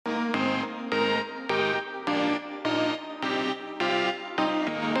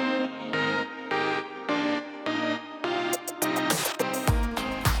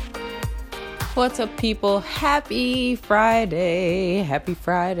What's up, people? Happy Friday. Happy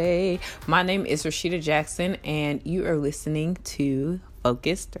Friday. My name is Rashida Jackson, and you are listening to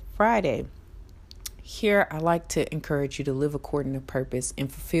Focused Friday. Here, I like to encourage you to live according to purpose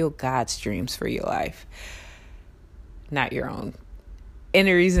and fulfill God's dreams for your life, not your own. And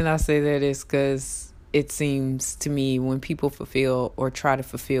the reason I say that is because it seems to me when people fulfill or try to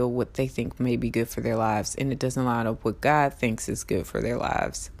fulfill what they think may be good for their lives, and it doesn't line up what God thinks is good for their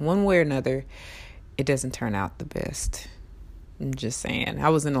lives, one way or another, it doesn't turn out the best. I'm just saying. I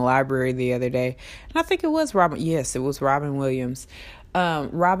was in the library the other day, and I think it was Robin. Yes, it was Robin Williams.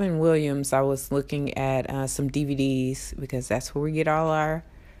 Robin Williams, I was looking at some DVDs because that's where we get all our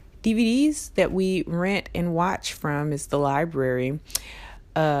DVDs that we rent and watch from, is the library.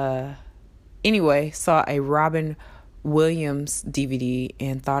 Anyway, saw a Robin Williams DVD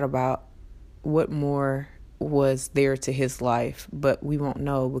and thought about what more was there to his life, but we won't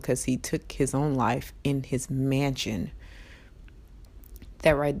know because he took his own life in his mansion.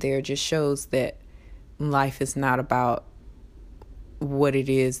 That right there just shows that life is not about what it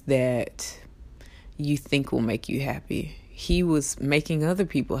is that you think will make you happy. He was making other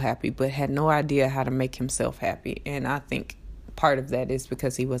people happy, but had no idea how to make himself happy. And I think part of that is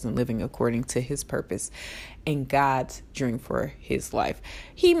because he wasn't living according to his purpose and God's dream for his life.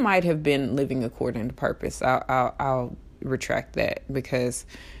 He might have been living according to purpose. I'll retract that, because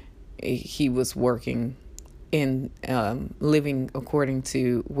he was working and living according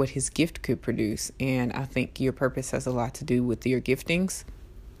to what his gift could produce. And I think your purpose has a lot to do with your giftings.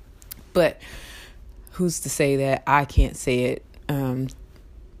 But who's to say that? I can't say it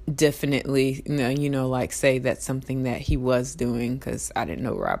definitely, like say that's something that he was doing, because I didn't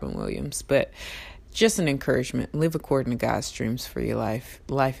know Robin Williams. But just an encouragement: live according to God's dreams for your life.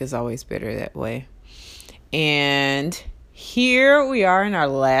 Life is always better that way. And here we are in our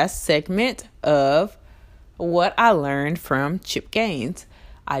last segment of what I learned from Chip Gaines.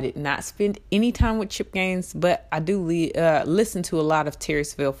 I did not spend any time with Chip Gaines, but I do listen to a lot of Terry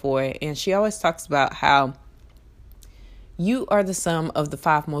Foy, and she always talks about how you are the sum of the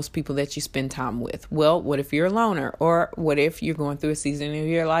 5 most people that you spend time with. Well, what if you're a loner? Or what if you're going through a season of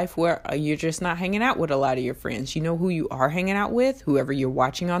your life where you're just not hanging out with a lot of your friends? You know who you are hanging out with? Whoever you're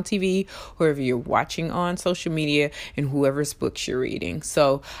watching on TV, whoever you're watching on social media, and whoever's books you're reading.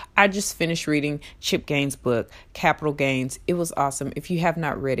 So I just finished reading Chip Gaines' book, Capital Gains. It was awesome. If you have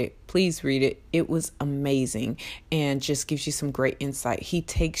not read it, please read it. It was amazing and just gives you some great insight. He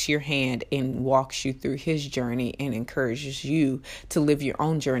takes your hand and walks you through his journey and encourages you to live your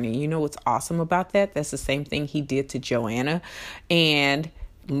own journey. You know what's awesome about that? That's the same thing he did to Joanna. And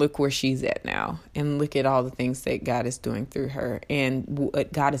look where she's at now. And look at all the things that God is doing through her and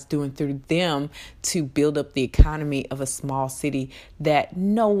what God is doing through them to build up the economy of a small city that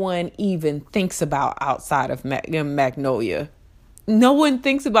no one even thinks about outside of Magnolia. No one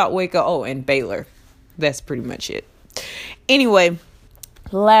thinks about Waco. Oh, and Baylor. That's pretty much it. Anyway,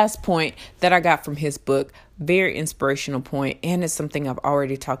 last point that I got from his book, very inspirational point, and it's something I've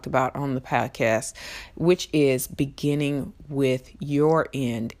already talked about on the podcast, which is beginning with your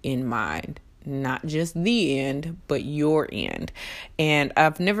end in mind. Not just the end, but your end. And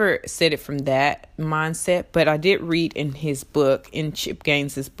I've never said it from that mindset, but I did read in his book, in Chip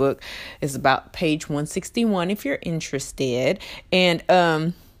Gaines' book, it's about page 161 if you're interested.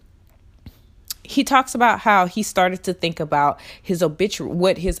 And he talks about how he started to think about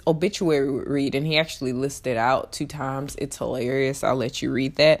what his obituary would read. And he actually listed out 2 times. It's hilarious. I'll let you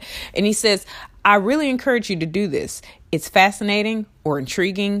read that. And he says, I really encourage you to do this. It's fascinating or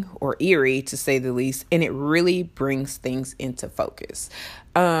intriguing or eerie, to say the least. And it really brings things into focus.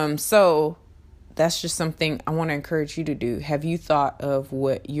 So that's just something I want to encourage you to do. Have you thought of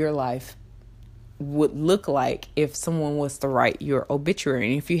what your life would look like if someone was to write your obituary?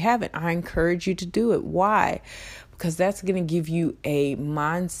 And if you haven't, I encourage you to do it. Why? Because that's going to give you a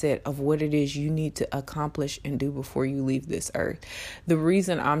mindset of what it is you need to accomplish and do before you leave this earth. The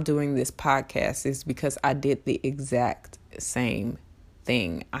reason I'm doing this podcast is because I did the exact same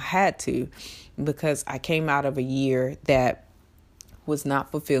thing. I had to, because I came out of a year that was not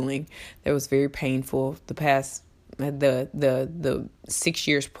fulfilling, that was very painful. The 6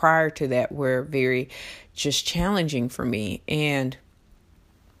 years prior to that were very just challenging for me. And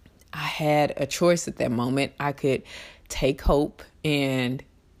I had a choice at that moment. I could take hope and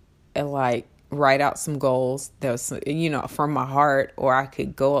write out some goals that was, from my heart, or I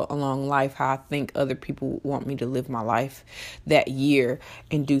could go along life how I think other people want me to live my life that year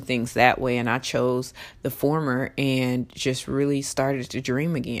and do things that way. And I chose the former and just really started to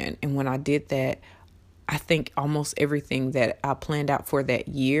dream again. And when I did that, I think almost everything that I planned out for that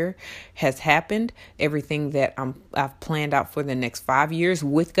year has happened. Everything that I've planned out for the next 5 years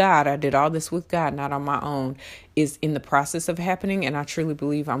with God, I did all this with God, not on my own, is in the process of happening. And I truly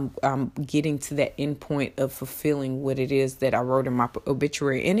believe I'm getting to that end point of fulfilling what it is that I wrote in my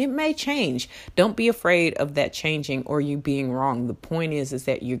obituary. And it may change. Don't be afraid of that changing or you being wrong. The point is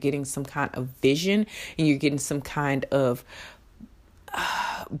that you're getting some kind of vision and you're getting some kind of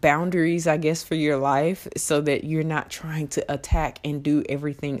boundaries, I guess, for your life, so that you're not trying to attack and do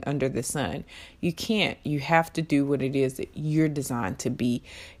everything under the sun. You can't. You have to do what it is that you're designed to be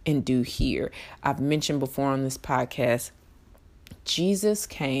and do here. I've mentioned before on this podcast, Jesus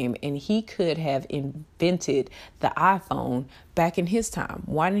came and he could have invented the iPhone back in his time.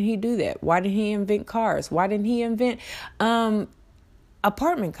 Why didn't he do that? Why didn't he invent cars? Why didn't he invent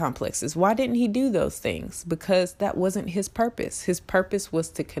apartment complexes? Why didn't he do those things? Because that wasn't his purpose. His purpose was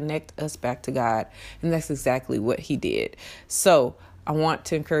to connect us back to God. And that's exactly what he did. So I want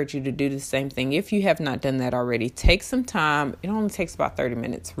to encourage you to do the same thing. If you have not done that already, take some time. It only takes about 30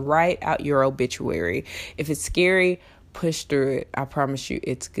 minutes. Write out your obituary. If it's scary, push through it. I promise you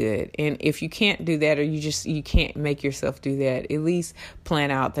it's good. And if you can't do that, or you can't make yourself do that, at least plan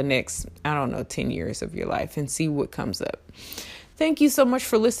out the next, 10 years of your life and see what comes up. Thank you so much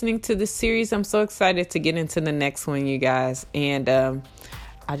for listening to this series. I'm so excited to get into the next one, you guys. And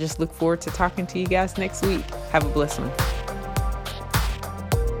I just look forward to talking to you guys next week. Have a blessed one.